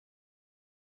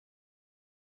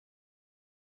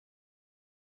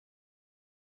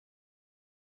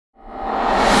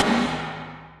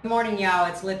Good morning, y'all.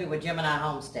 It's Lippy with Gemini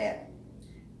Homestead.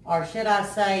 Or should I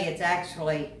say it's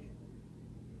actually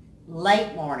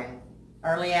late morning,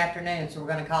 early afternoon, so we're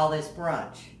going to call this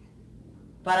brunch.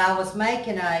 But I was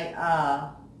making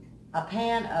a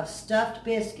pan of stuffed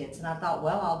biscuits, and I thought,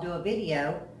 well, I'll do a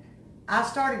video. I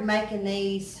started making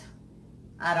these,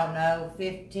 I don't know,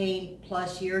 15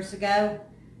 plus years ago,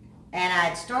 and I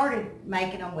had started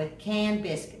making them with canned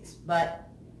biscuits, but,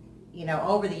 you know,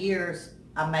 over the years,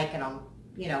 I'm making them,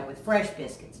 you know, with fresh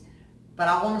biscuits. But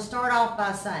I want to start off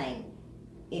by saying,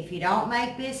 if you don't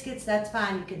make biscuits, that's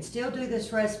fine. You can still do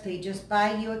this recipe. Just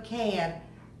buy you a can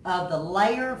of the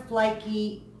layer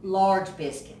flaky large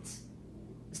biscuits.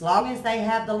 As long as they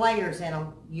have the layers in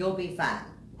them, you'll be fine.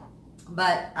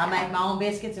 But I make my own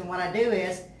biscuits, and what I do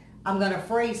is I'm going to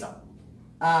freeze them.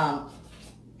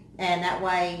 And that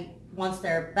way, once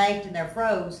they're baked and they're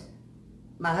froze,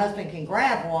 my husband can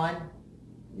grab one,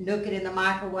 nook it in the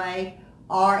microwave,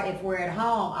 or if we're at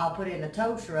home, I'll put it in the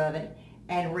toaster oven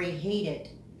and reheat it.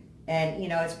 And, you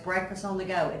know, it's breakfast on the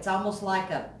go. It's almost like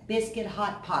a biscuit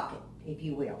hot pocket, if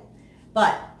you will.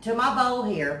 But to my bowl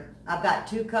here, I've got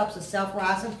 2 cups of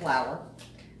self-rising flour.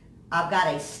 I've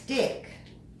got a stick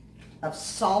of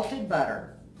salted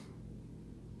butter.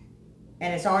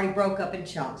 And it's already broke up in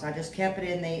chunks. I just kept it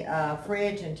in the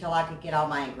fridge until I could get all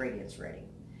my ingredients ready.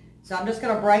 So I'm just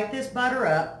going to break this butter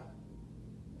up.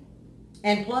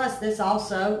 And plus, this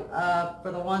also,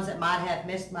 for the ones that might have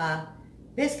missed my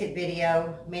biscuit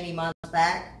video many months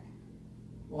back,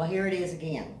 well, here it is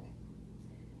again.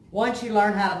 Once you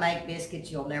learn how to make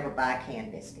biscuits, you'll never buy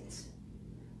canned biscuits.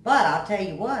 But I'll tell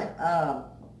you what,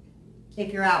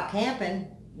 if you're out camping,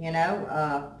 you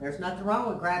know, there's nothing wrong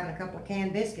with grabbing a couple of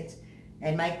canned biscuits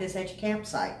and make this at your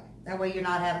campsite. That way you're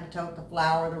not having to tote the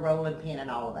flour, the rolling pin,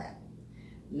 and all of that.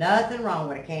 Nothing wrong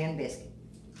with a canned biscuit.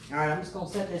 All right, I'm just going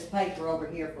to set this paper over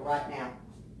here for right now.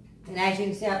 And as you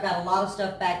can see, I've got a lot of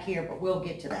stuff back here, but we'll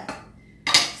get to that.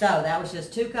 So that was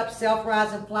just 2 cups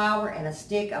self-rising flour and a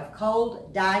stick of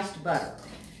cold diced butter.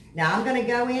 Now I'm going to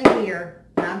go in here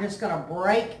and I'm just going to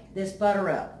break this butter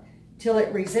up till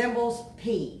it resembles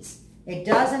peas. It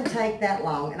doesn't take that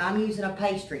long, and I'm using a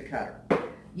pastry cutter.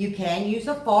 You can use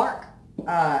a fork.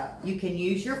 You can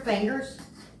use your fingers,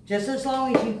 just as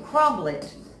long as you crumble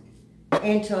it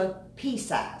into pea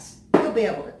size. You'll be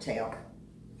able to tell.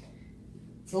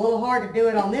 It's a little hard to do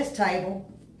it on this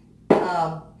table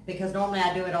because normally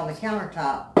I do it on the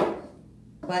countertop.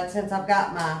 But since I've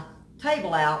got my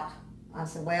table out, I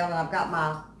said, well, and I've got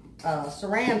my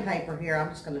saran paper here, I'm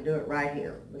just going to do it right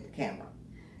here with the camera.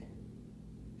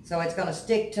 So it's going to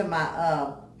stick to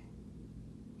my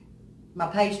my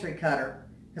pastry cutter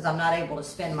because I'm not able to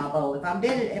spin my bowl. If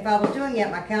I was doing it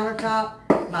at my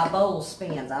countertop, my bowl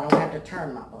spins. I don't have to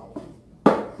turn my bowl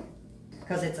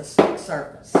because it's a slick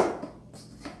surface.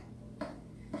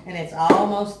 And it's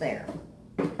almost there.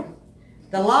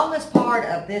 The longest part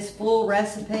of this full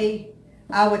recipe,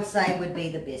 I would say, would be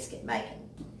the biscuit making.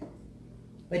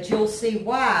 But you'll see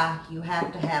why you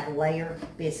have to have layer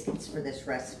biscuits for this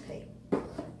recipe.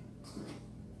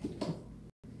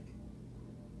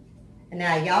 And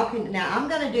now I'm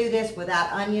going to do this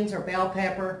without onions or bell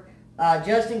pepper,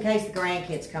 just in case the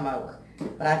grandkids come over.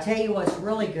 But I tell you what's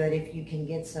really good, if you can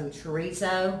get some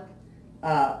chorizo,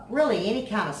 really any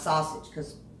kind of sausage,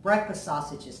 because breakfast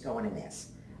sausage is going in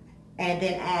this. And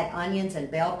then add onions and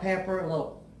bell pepper, a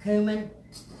little cumin,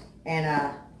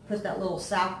 and put that little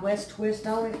Southwest twist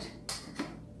on it.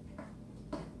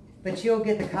 But you'll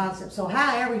get the concept. So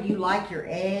however you like your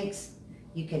eggs,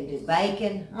 you can do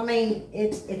bacon. I mean,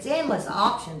 it's endless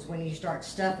options when you start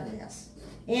stuffing this.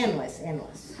 Endless,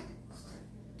 endless.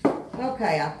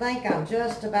 Okay, I think I'm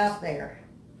just about there.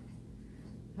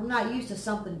 I'm not used to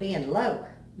something being low.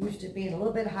 I'm used to being a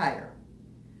little bit higher.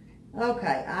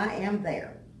 Okay, I am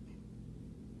there.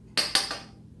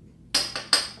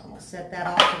 I'm going to set that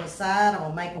off to the side. I'm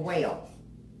going to make a well.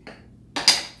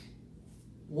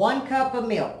 1 cup of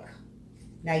milk.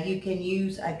 Now you can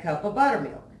use a cup of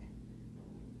buttermilk.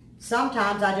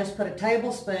 Sometimes I just put a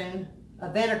tablespoon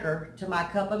of vinegar to my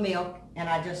cup of milk and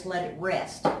I just let it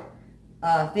rest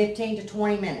 15 to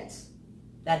 20 minutes.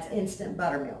 That's instant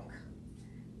buttermilk.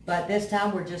 But this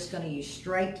time we're just going to use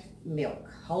straight milk,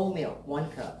 whole milk,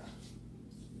 1 cup.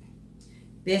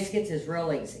 Biscuits is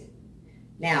real easy.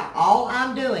 Now all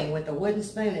I'm doing with the wooden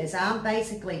spoon is I'm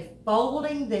basically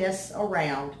folding this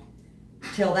around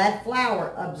till that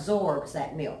flour absorbs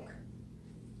that milk.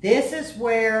 This is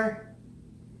where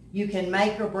you can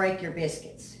make or break your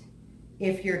biscuits.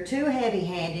 If you're too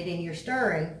heavy-handed and you're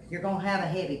stirring, you're going to have a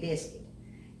heavy biscuit.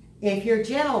 If you're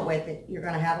gentle with it, you're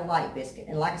going to have a light biscuit.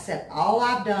 And like I said, all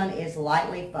I've done is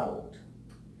lightly fold.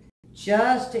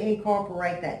 just to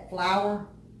incorporate that flour,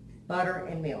 butter,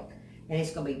 and milk. And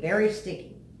it's going to be very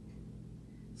sticky.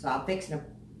 So I'm fixing to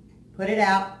put it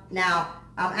out. Now,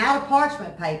 I'm out of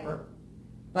parchment paper,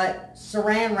 but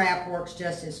saran wrap works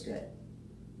just as good.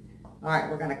 All right,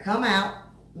 we're going to come out.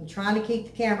 I'm trying to keep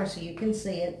the camera so you can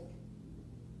see it.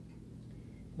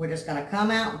 We're just going to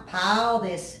come out and pile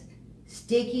this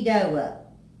sticky dough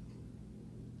up.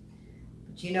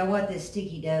 But you know what? This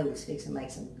sticky dough is fixing to make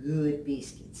some good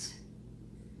biscuits.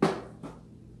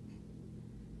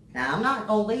 Now, I'm not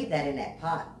going to leave that in that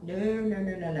pot. No, no,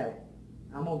 no, no, no.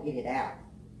 I'm going to get it out.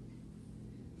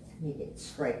 Let me get it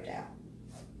scraped out.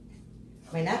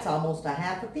 I mean, that's almost a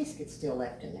half a biscuit still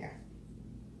left in there.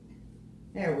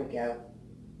 There we go.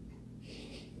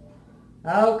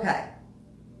 Okay.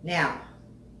 Now,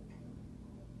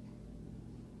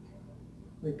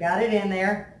 we've got it in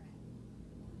there.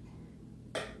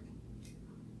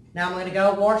 Now I'm going to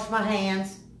go wash my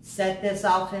hands, set this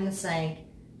off in the sink,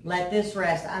 let this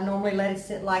rest. I normally let it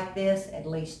sit like this at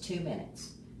least 2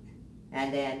 minutes.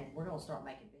 And then we're going to start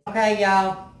making this. Okay,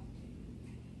 y'all.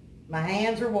 My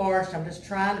hands are washed. I'm just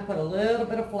trying to put a little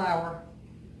bit of flour.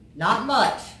 Not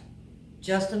much.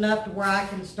 Just enough to where I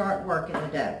can start working the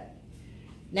dough.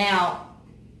 Now,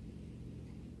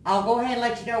 I'll go ahead and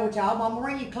let you know what y'all, I'm going to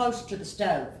bring you closer to the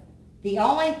stove. The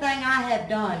only thing I have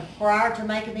done prior to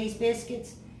making these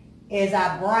biscuits is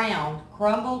I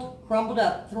crumbled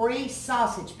up 3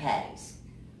 sausage patties.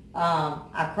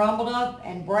 I crumbled up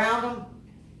and browned them,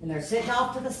 and they're sitting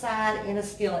off to the side in a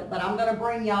skillet, but I'm going to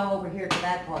bring y'all over here to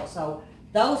that part. So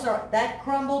that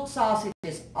crumbled sausage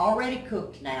is already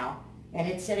cooked now, and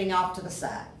it's sitting off to the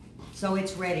side. So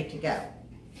it's ready to go.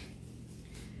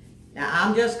 Now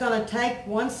I'm just going to take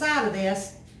one side of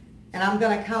this, and I'm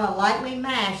going to kind of lightly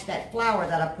mash that flour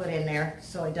that I put in there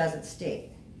so it doesn't stick.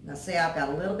 Now see, I've got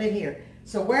a little bit here.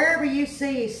 So wherever you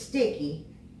see is sticky,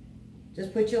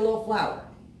 just put your little flour.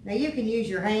 Now you can use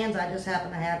your hands, I just happen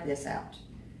to have this out.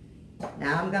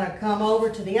 Now I'm going to come over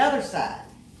to the other side,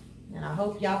 and I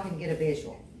hope y'all can get a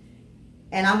visual.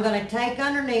 And I'm going to take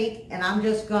underneath, and I'm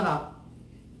just going to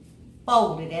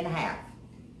fold it in half.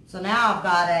 So now I've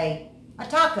got a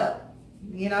taco.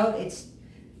 You know, it's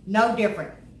no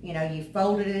different. You know, you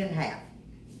folded it in half.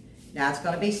 Now it's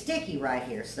going to be sticky right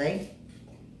here, see?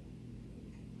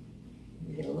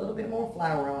 Get a little bit more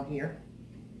flour on here,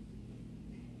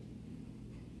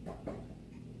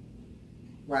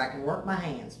 where I can work my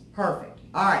hands. Perfect.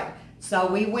 All right, so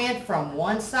we went from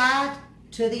one side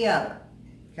to the other,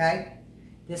 okay?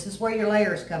 This is where your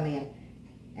layers come in,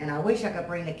 and I wish I could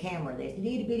bring the camera. These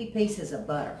itty bitty pieces of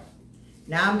butter.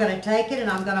 Now I'm going to take it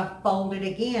and I'm going to fold it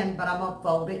again, but I'm going to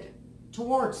fold it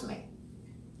towards me.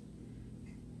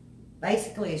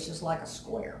 Basically, it's just like a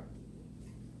square,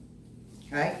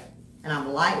 okay? And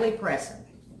I'm lightly pressing.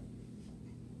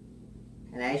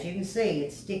 And as you can see,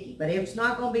 it's sticky, but it's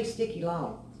not going to be sticky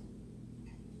long.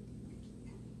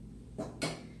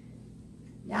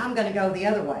 Now I'm going to go the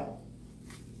other way.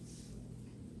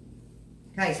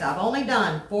 Okay, so I've only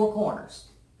done 4 corners.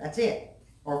 That's it,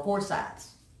 or 4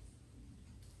 sides.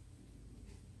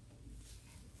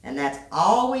 And that's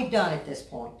all we've done at this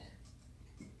point.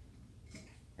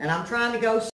 And I'm trying to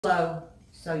go slow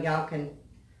so y'all can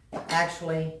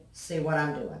actually see what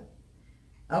I'm doing.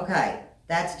 Okay,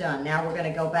 that's done. Now we're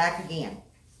going to go back again.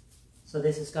 So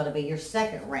this is going to be your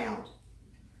second round.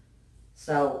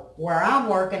 So where I'm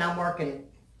working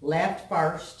left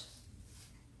first.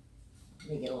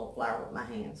 Let me get a little flour with my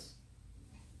hands.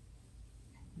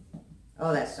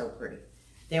 Oh, that's so pretty.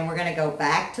 Then we're going to go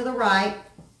back to the right.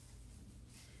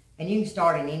 And you can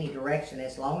start in any direction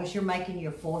as long as you're making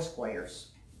your 4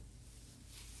 squares.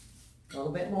 A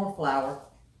little bit more flour.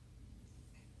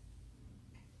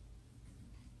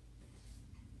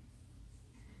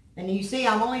 And you see,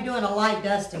 I'm only doing a light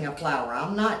dusting of flour.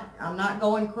 I'm not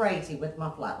going crazy with my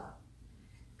flour.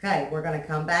 Okay, we're going to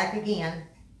come back again.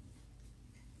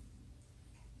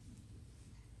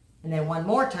 And then one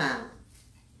more time.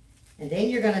 And then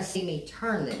you're going to see me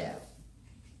turn the dough.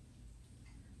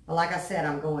 But like I said,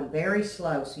 I'm going very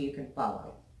slow so you can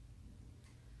follow.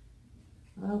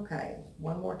 Okay,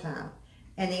 one more time.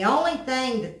 And the only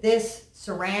thing that this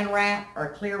saran wrap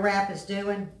or clear wrap is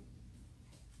doing,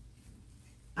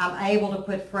 I'm able to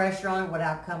put pressure on it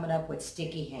without coming up with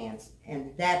sticky hands.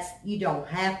 And that's, you don't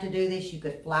have to do this. You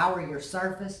could flour your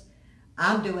surface.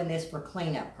 I'm doing this for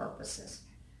cleanup purposes.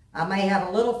 I may have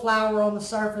a little flour on the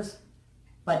surface,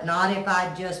 but not if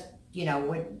I just, you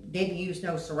know, didn't use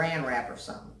no saran wrap or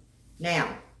something.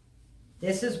 Now,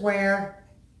 this is where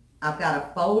I've got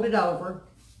to fold it over.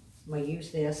 I'm going to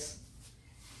use this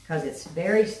because it's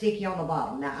very sticky on the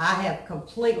bottom. Now, I have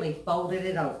completely folded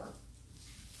it over.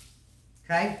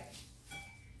 okay?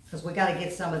 Because we got to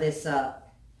get some of this,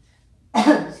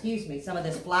 excuse me, some of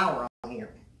this flour on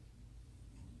here.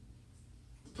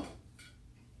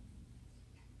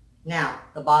 Now,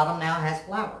 the bottom now has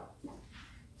flour.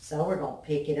 So we're going to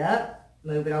pick it up,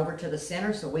 move it over to the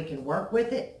center so we can work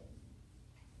with it.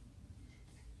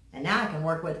 And now I can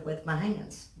work with my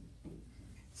hands.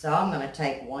 So I'm going to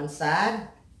take one side,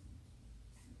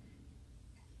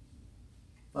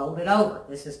 fold it over.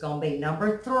 This is going to be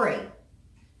number 3.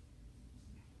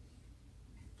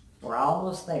 We're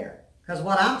almost there. Because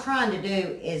what I'm trying to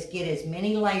do is get as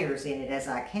many layers in it as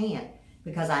I can,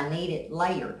 because I need it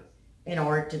layered in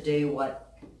order to do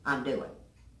what I'm doing.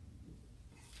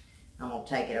 I'm going to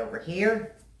take it over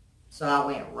here. So I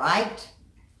went right,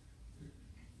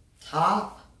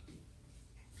 top,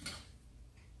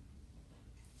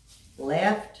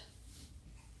 left.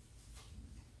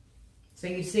 So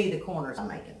you see the corners I'm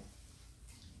making.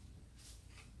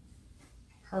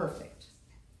 Perfect.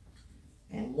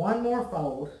 And one more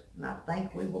fold, and I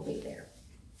think we will be there.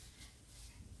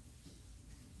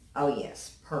 Oh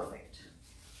yes, perfect.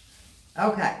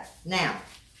 Okay, now,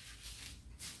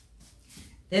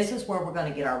 this is where we're going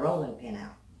to get our rolling pin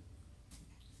out.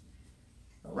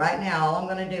 But right now, all I'm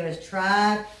going to do is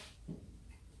try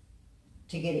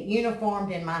to get it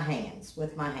uniformed in my hands,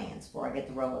 with my hands, before I get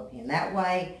the rolling pin. That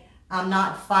way, I'm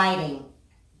not fighting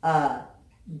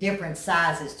different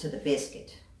sizes to the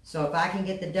biscuit. So if I can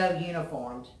get the dough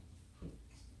uniformed,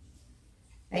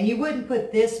 and you wouldn't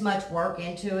put this much work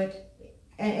into it,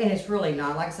 and it's really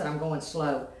not. Like I said, I'm going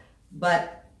slow.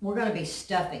 But we're going to be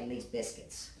stuffing these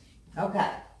biscuits. Okay,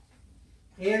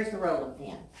 here's the rolling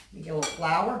pin. You get a little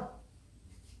flour.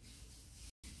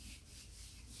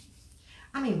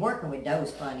 I mean, working with dough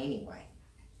is fun anyway.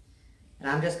 And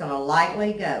I'm just going to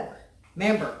lightly go.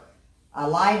 Remember, a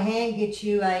light hand gets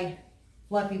you a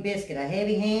fluffy biscuit. A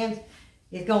heavy hand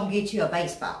is going to get you a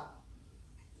baseball.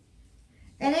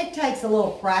 And it takes a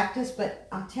little practice, but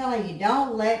I'm telling you,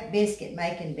 don't let biscuit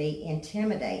making be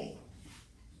intimidating.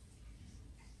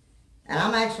 And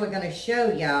I'm actually going to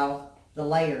show y'all the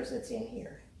layers that's in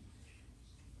here.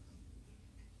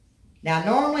 Now,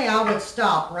 normally I would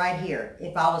stop right here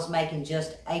if I was making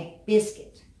just a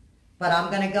biscuit. But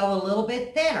I'm going to go a little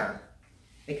bit thinner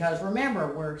because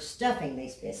remember, we're stuffing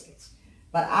these biscuits.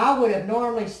 But I would have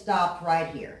normally stopped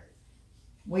right here.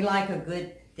 We like a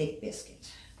good thick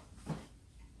biscuit.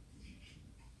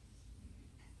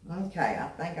 Okay, I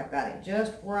think I've got it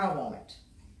just where I want it.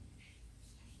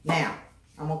 Now,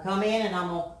 I'm going to come in and I'm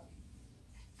going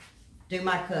to do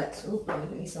my cuts. Ooh, let me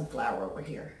get me some flour over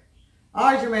here.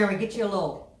 Always remember, get you a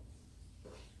little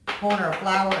corner of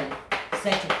flour and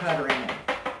set your cutter in there.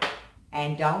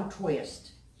 And don't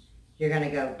twist. You're going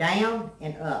to go down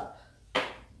and up.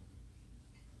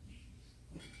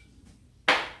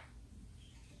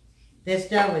 This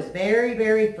dough is very,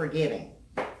 very forgiving.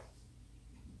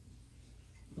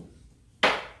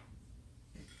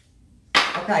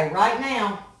 Okay, right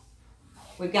now,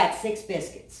 we've got 6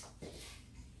 biscuits.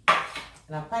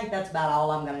 And I think that's about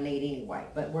all I'm going to need anyway.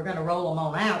 But we're going to roll them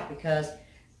on out because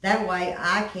that way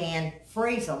I can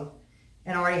freeze them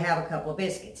and already have a couple of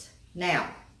biscuits. Now,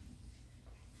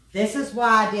 this is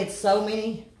why I did so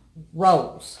many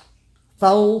rolls,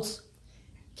 folds.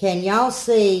 Can y'all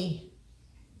see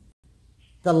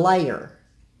the layer?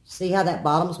 See how that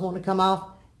bottom's wanting to come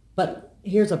off? But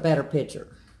here's a better picture.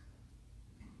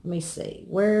 Let me see.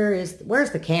 Where's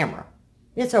the camera?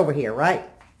 It's over here, right?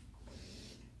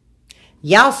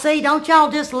 Y'all see? Don't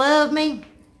y'all just love me?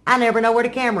 I never know where the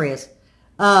camera is.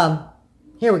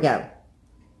 Here we go.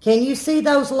 Can you see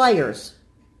those layers?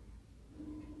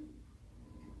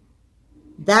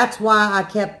 That's why I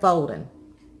kept folding.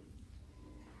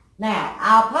 Now,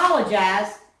 I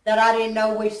apologize that I didn't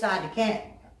know which side to cut.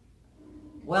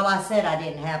 Well, I said I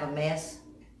didn't have a mess.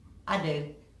 I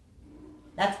do.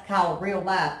 That's called real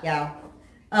life,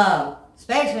 y'all.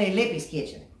 Especially in Lippy's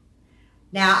kitchen.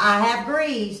 Now, I have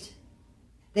greased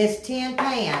this tin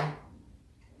pan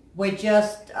with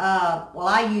just, well,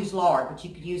 I use lard, but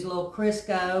you could use a little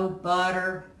Crisco,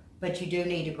 butter, but you do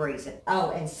need to grease it.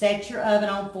 Oh, and set your oven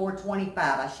on 425.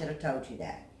 I should have told you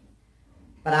that.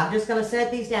 But I'm just going to set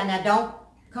these down. Now, don't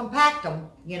compact them,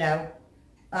 you know,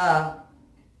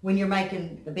 when you're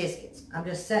making the biscuits. I'm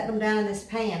just setting them down in this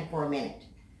pan for a minute.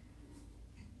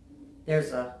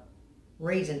 There's a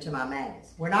reason to my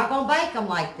madness. We're not going to bake them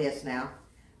like this now.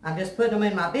 I'm just putting them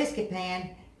in my biscuit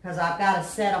pan because I've got to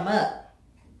set them up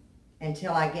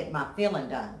until I get my filling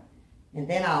done. And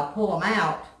then I'll pull them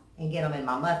out and get them in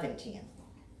my muffin tin.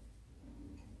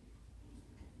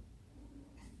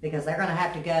 Because they're going to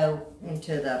have to go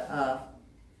into the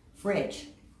fridge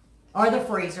or the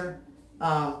freezer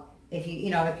If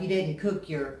you didn't cook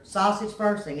your sausage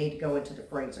first, they need to go into the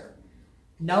freezer.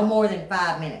 No more than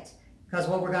 5 minutes. Because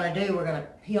what we're going to do, we're going to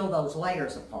peel those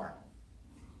layers apart.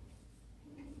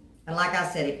 And like I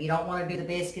said, if you don't want to do the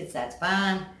biscuits, that's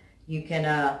fine. You can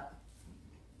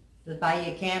just buy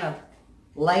you a can of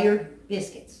layered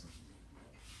biscuits.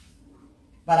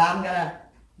 But I'm going to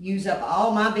use up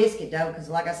all my biscuit dough because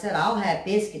like I said, I'll have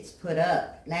biscuits put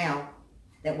up now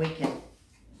that we can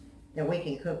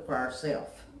cook for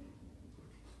ourselves.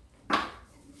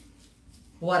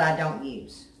 What I don't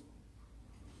use.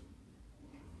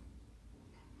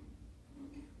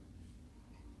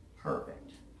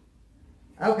 Perfect.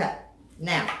 Okay,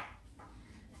 now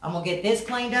I'm going to get this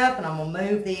cleaned up and I'm going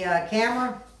to move the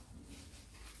camera,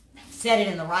 set it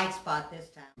in the right spot this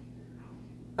time.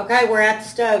 Okay, we're at the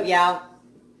stove, y'all.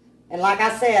 And like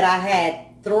I said, I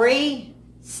had 3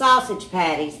 sausage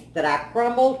patties that I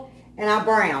crumbled and I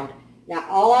browned. Now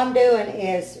all I'm doing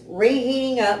is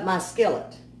reheating up my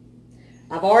skillet.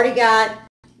 I've already got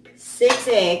 6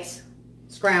 eggs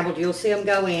scrambled. You'll see them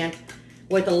go in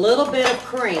with a little bit of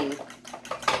cream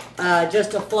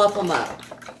just to fluff them up.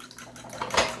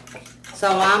 So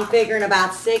I'm figuring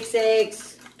about 6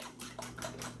 eggs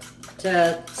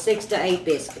to 6 to 8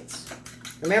 biscuits.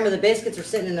 Remember, the biscuits are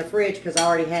sitting in the fridge because I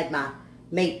already had my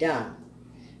meat done.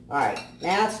 All right,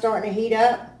 now it's starting to heat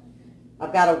up.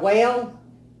 I've got a well.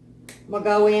 I'm going to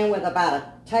go in with about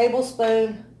a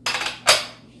tablespoon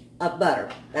of butter.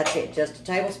 That's it, just a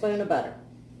tablespoon of butter.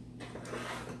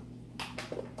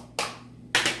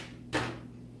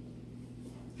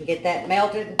 Get that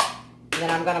melted, and then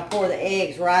I'm going to pour the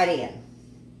eggs right in.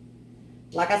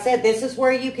 Like I said, this is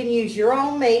where you can use your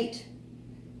own meat,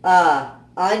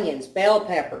 onions, bell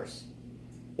peppers,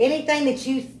 anything that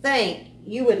you think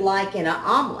you would like in an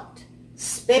omelet.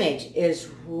 Spinach is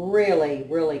really,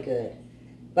 really good.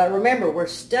 But remember, we're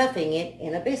stuffing it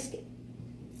in a biscuit.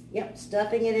 Yep,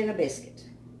 stuffing it in a biscuit.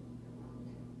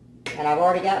 And I've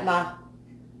already got my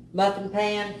muffin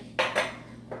pan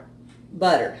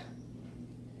buttered.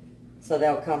 So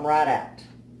they'll come right out.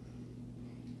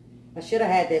 I should have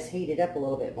had this heated up a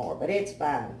little bit more, but it's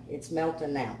fine. It's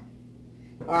melting now.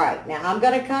 All right, now I'm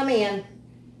going to come in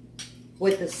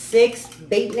with the 6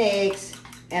 beaten eggs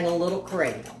and a little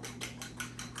cream.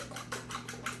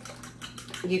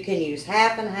 You can use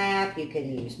half and half. You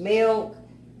can use milk,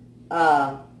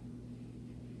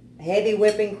 heavy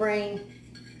whipping cream,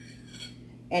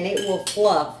 and it will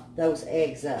fluff those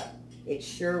eggs up. It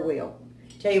sure will.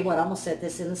 Tell you what, I'm going to set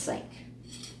this in the sink.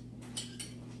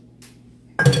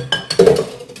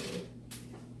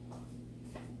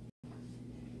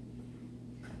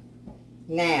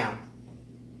 Now,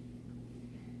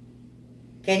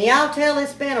 can y'all tell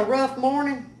it's been a rough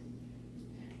morning?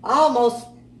 I almost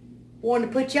wanted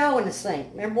to put y'all in the sink.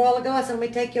 Remember a while ago I said, let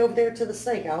me take you over there to the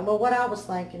sink. I don't know what I was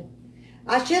thinking.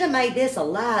 I should have made this a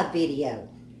live video.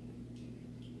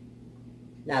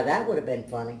 Now that would have been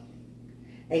funny.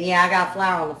 And yeah, I got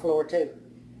flour on the floor too.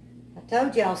 I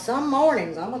told y'all some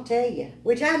mornings, I'm going to tell you.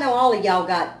 Which I know all of y'all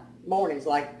got mornings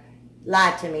like,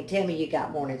 lie to me, tell me you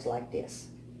got mornings like this.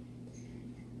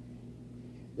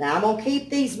 Now I'm going to keep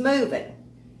these moving.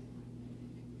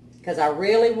 Because I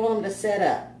really want them to set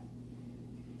up.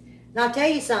 Now I'll tell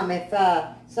you something, if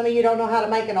some of you don't know how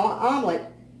to make an omelet,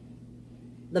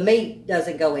 the meat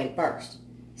doesn't go in first.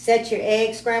 Set your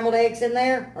eggs, scrambled eggs in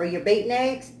there, or your beaten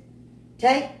eggs.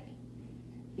 Take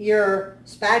your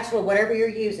spatula, whatever you're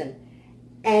using,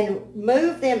 and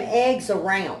move them eggs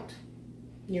around.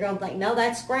 You're going to think, no,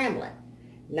 that's scrambling.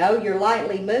 No, you're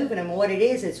lightly moving them. What it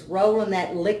is, it's rolling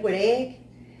that liquid egg.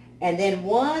 And then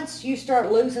once you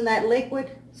start losing that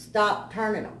liquid, stop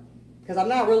turning them. Because I'm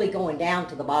not really going down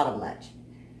to the bottom much.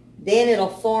 Then it'll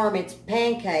form its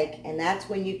pancake, and that's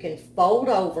when you can fold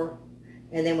over.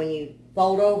 And then when you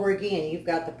fold over again, you've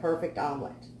got the perfect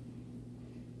omelet.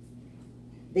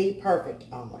 The perfect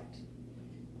omelet.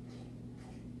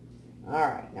 All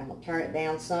right, now I'm going to turn it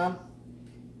down some.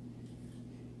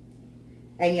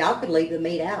 And y'all could leave the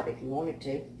meat out if you wanted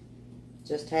to.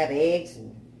 Just have eggs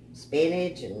and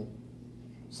spinach and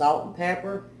salt and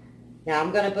pepper. Now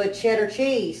I'm going to put cheddar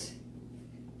cheese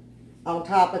on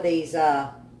top of these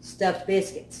stuffed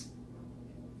biscuits.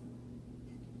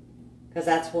 Because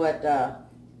that's what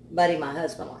Buddy, my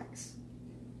husband, likes.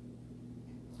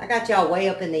 I got y'all way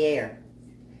up in the air.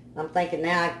 I'm thinking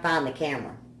now I can find the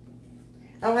camera.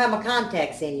 I don't have my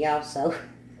contacts in, y'all, so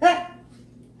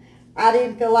I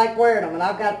didn't feel like wearing them. And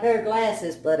I've got a pair of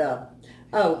glasses, but,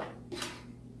 oh,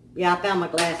 yeah, I found my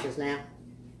glasses now.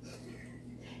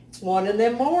 It's one of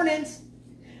them mornings.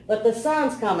 But the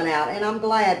sun's coming out, and I'm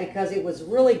glad because it was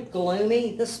really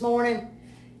gloomy this morning.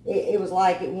 it was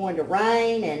like it wanted to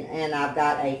rain, and I've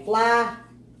got a fly.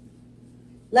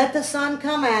 Let the sun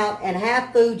come out and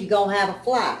have food, you're going to have a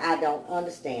fly. I don't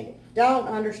understand it. Don't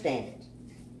understand it.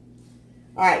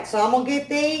 All right, so I'm going to get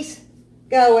these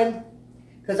going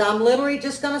because I'm literally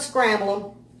just going to scramble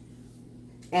them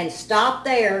and stop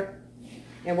there,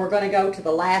 and we're going to go to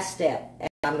the last step. And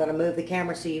I'm going to move the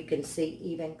camera so you can see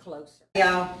even closer.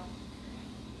 Y'all,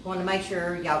 want to make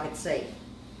sure y'all can see.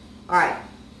 All right,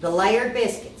 the layered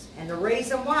biscuits. And the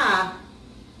reason why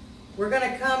we're going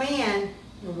to come in,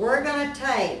 and we're going to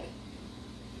take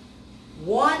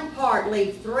one part,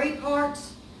 leave 3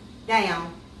 parts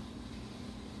down.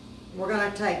 We're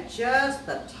going to take just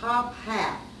the top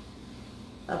half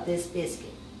of this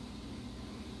biscuit.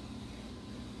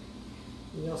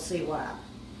 And you'll see why.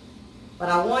 But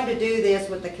I wanted to do this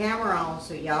with the camera on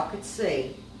so y'all could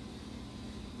see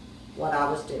what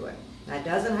I was doing. Now, it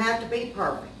doesn't have to be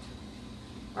perfect.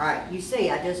 All right, you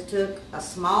see, I just took a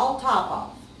small top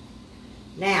off.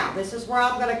 Now, this is where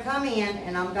I'm going to come in,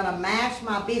 and I'm going to mash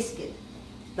my biscuit,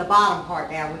 the bottom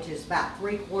part down, which is about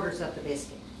 3/4 of the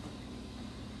biscuit.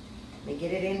 Let me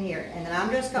get it in here. And then I'm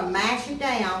just going to mash it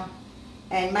down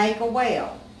and make a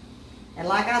well. And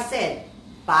like I said,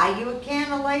 buy you a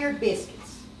can of layered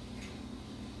biscuits.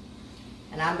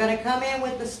 And I'm going to come in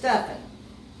with the stuffing.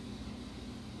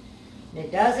 And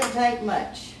it doesn't take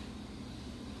much.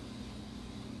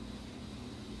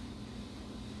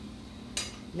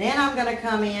 Then I'm going to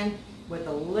come in with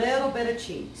a little bit of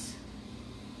cheese.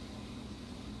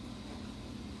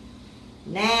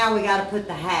 Now we got to put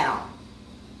the hat on.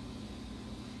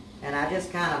 And I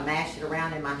just kind of mash it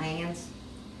around in my hands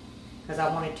because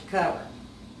I want it to cover.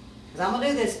 Because I'm going to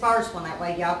do this first one, that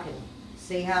way y'all can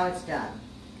see how it's done.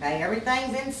 Okay,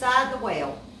 everything's inside the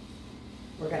well.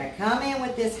 We're going to come in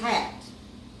with this hat.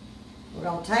 We're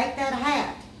going to take that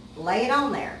hat, lay it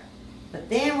on there, but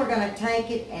then we're going to take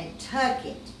it and tuck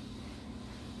it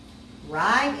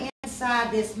right inside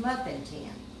this muffin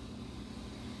tin.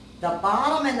 The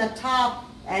bottom and the top,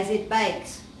 as it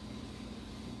bakes,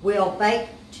 will bake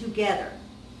together,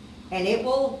 and it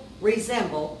will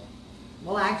resemble,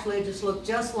 will actually just look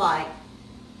just like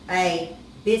a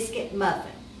biscuit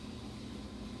muffin,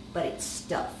 but it's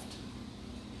stuffed.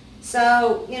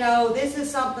 So, you know, this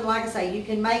is something, like I say, you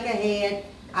can make ahead.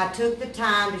 I took the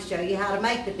time to show you how to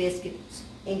make the biscuits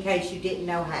in case you didn't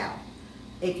know how.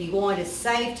 If you want to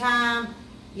save time,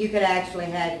 you could actually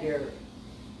have your,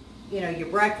 you know, your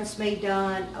breakfast meat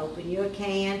done, open you a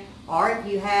can, or if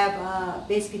you have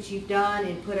biscuits you've done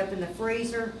and put up in the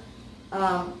freezer,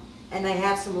 and they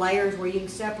have some layers where you can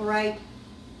separate.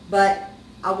 But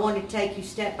I want to take you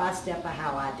step by step of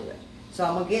how I do it. So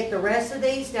I'm going to get the rest of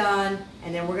these done,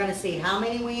 and then we're going to see how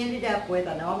many we ended up with.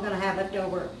 I know I'm going to have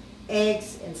leftover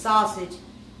eggs and sausage,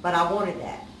 but I wanted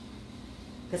that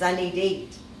because I need to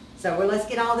eat. So let's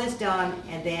get all this done,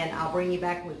 and then I'll bring you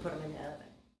back when we put them in the oven.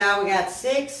 Now we got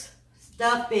 6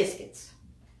 stuffed biscuits.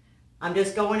 I'm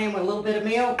just going in with a little bit of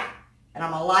milk, and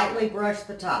I'm going to lightly brush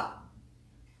the top.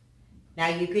 Now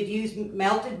you could use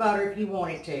melted butter if you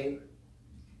wanted to.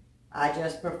 I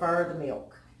just prefer the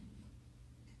milk.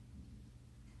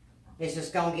 It's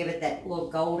just going to give it that little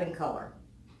golden color.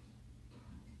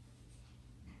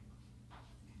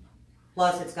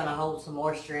 Plus it's going to hold some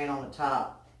moisture in on the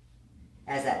top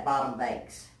as that bottom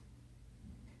bakes.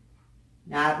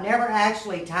 Now I've never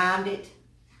actually timed it,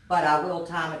 but I will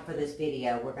time it for this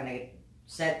video. We're going to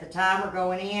set the timer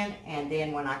going in, and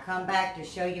then when I come back to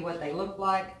show you what they look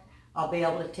like, I'll be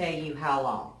able to tell you how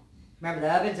long. Remember,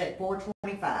 the oven's at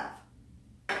 425.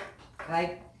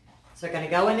 Okay? So they're going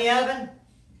to go in the oven.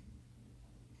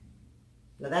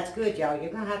 Well, that's good, y'all.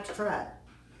 You're going to have to try it.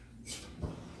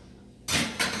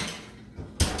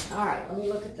 All right, let me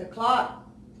look at the clock.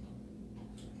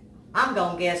 I'm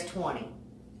going to guess 20.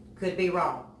 Could be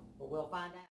wrong, but we'll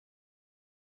find out.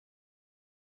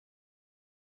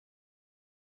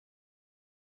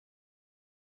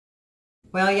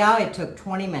 Well, y'all, it took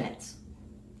 20 minutes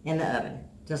in the oven,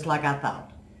 just like I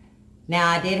thought. Now,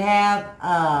 I did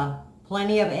have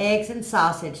plenty of eggs and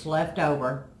sausage left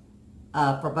over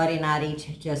for Buddy and I to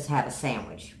each just have a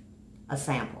sandwich, a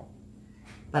sample.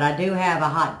 But I do have a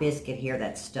hot biscuit here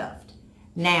that's stuffed.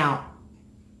 Now,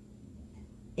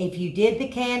 if you did the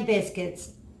canned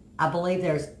biscuits, I believe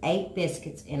there's 8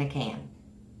 biscuits in a can.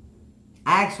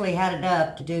 I actually had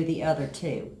enough to do the other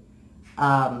 2.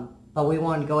 But we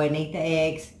wanted to go ahead and eat the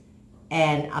eggs,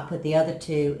 and I put the other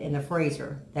 2 in the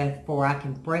freezer. Therefore, I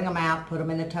can bring them out, put them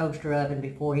in the toaster oven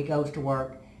before he goes to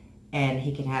work, and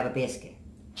he can have a biscuit.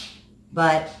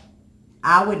 But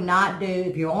I would not do,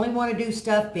 if you only want to do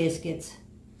stuffed biscuits,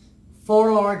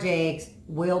 4 large eggs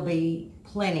will be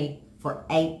plenty for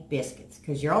 8 biscuits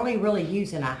because you're only really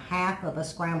using a half of a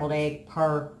scrambled egg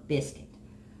per biscuit.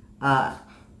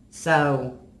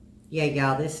 So, yeah,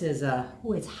 y'all, this is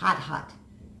oh, it's hot, hot.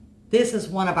 This is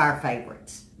one of our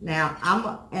favorites.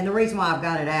 Now, and the reason why I've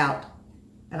got it out,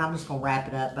 and I'm just going to wrap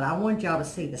it up, but I want y'all to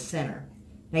see the center.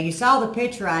 Now, you saw the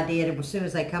picture I did as soon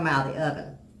as they come out of the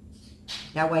oven.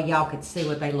 That way y'all could see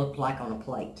what they look like on a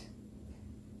plate.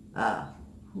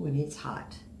 When it's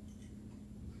hot.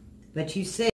 But you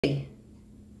see, it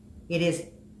is,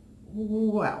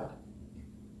 well,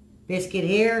 biscuit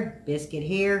here,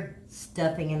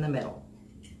 stuffing in the middle.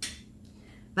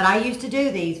 But I used to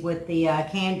do these with the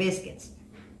canned biscuits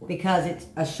because it's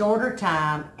a shorter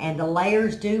time and the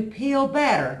layers do peel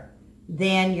better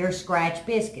than your scratch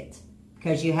biscuits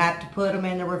because you have to put them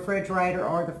in the refrigerator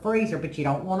or the freezer, but you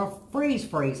don't want to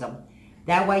freeze them.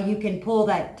 That way you can pull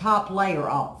that top layer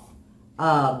off.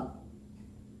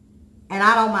 And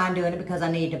I don't mind doing it because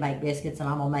I need to make biscuits and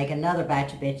I'm going to make another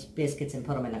batch of biscuits and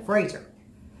put them in the freezer.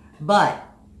 But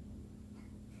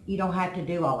you don't have to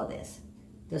do all of this.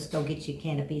 Just go get you a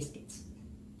can of biscuits.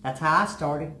 That's how I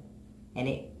started, and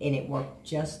it worked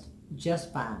just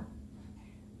fine.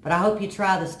 But I hope you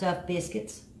try the stuffed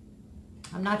biscuits.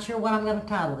 I'm not sure what I'm going to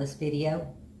title this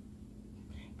video,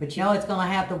 but you know it's going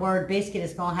to have the word biscuit.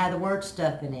 It's going to have the word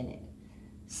stuffing in it.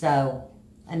 So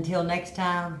until next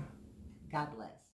time, God bless.